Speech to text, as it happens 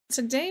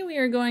Today we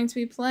are going to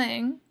be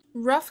playing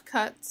Rough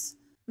Cuts,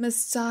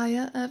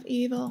 Messiah of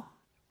Evil.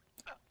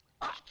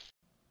 They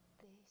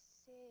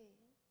say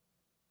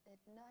that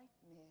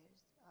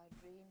nightmares are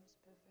dreams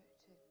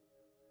perverted.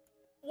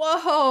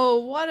 Whoa,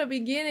 what a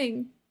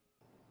beginning.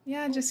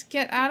 Yeah, just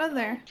get out of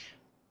there.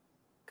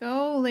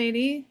 Go,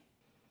 lady.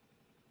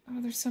 Oh,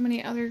 there's so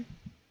many other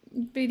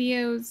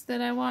videos that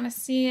I want to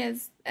see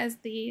as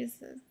these.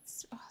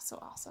 It's so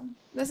awesome.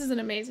 This is an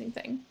amazing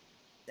thing.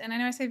 And I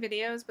know I say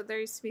videos, but there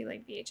used to be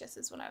like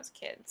VHSs when I was a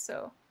kid,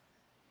 so.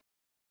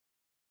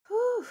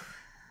 Whew.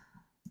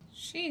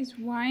 She's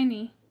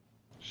whiny.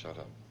 Shut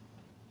up.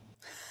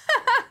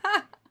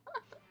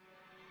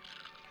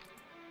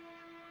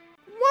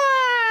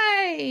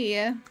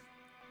 Why?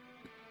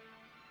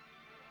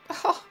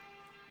 Oh,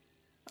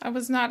 I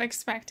was not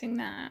expecting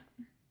that.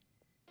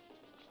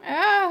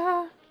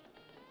 Ah.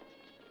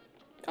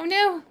 Oh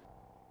no.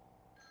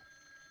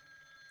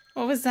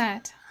 What was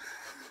that?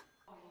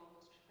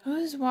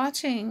 Who's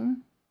watching?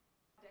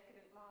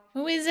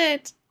 Who is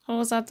it? Who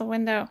was out the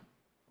window?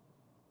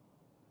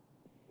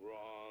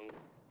 Wrong.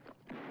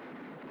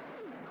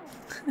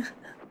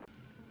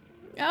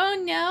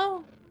 Oh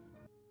no.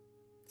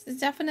 This is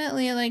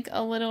definitely like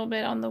a little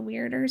bit on the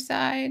weirder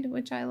side,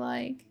 which I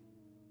like.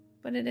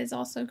 But it is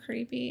also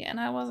creepy, and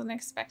I wasn't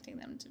expecting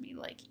them to be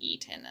like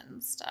eaten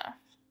and stuff.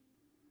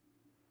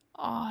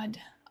 Odd.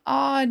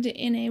 Odd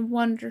in a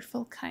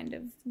wonderful kind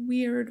of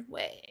weird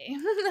way.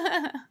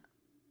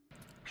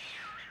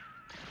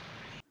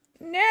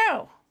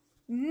 No.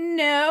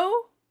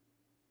 No.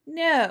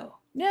 No.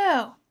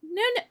 No.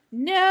 No.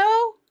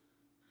 No.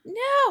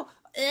 No.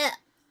 Ugh.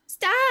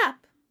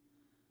 Stop.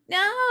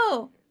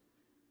 No.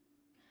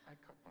 I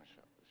cut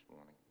myself this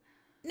morning.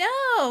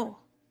 No.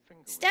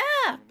 Finger was Stop.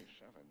 nearly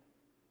severed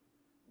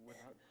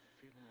without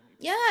feeling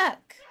any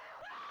Yuck.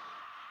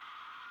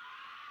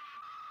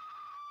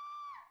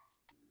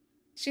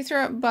 She threw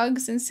up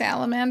bugs and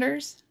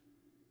salamanders.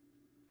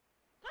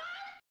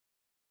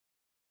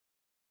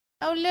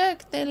 Oh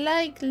look, they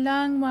like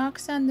long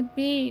walks on the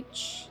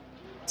beach.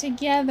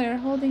 Together,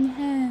 holding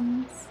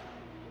hands.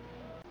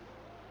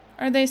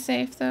 Are they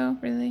safe though,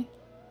 really?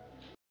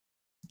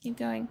 Keep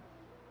going.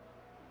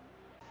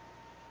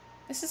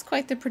 This is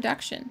quite the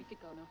production. We could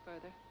go no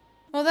further.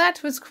 Well,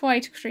 that was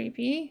quite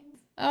creepy.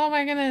 Oh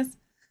my goodness.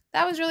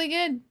 That was really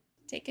good.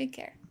 Take good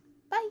care.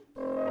 Bye.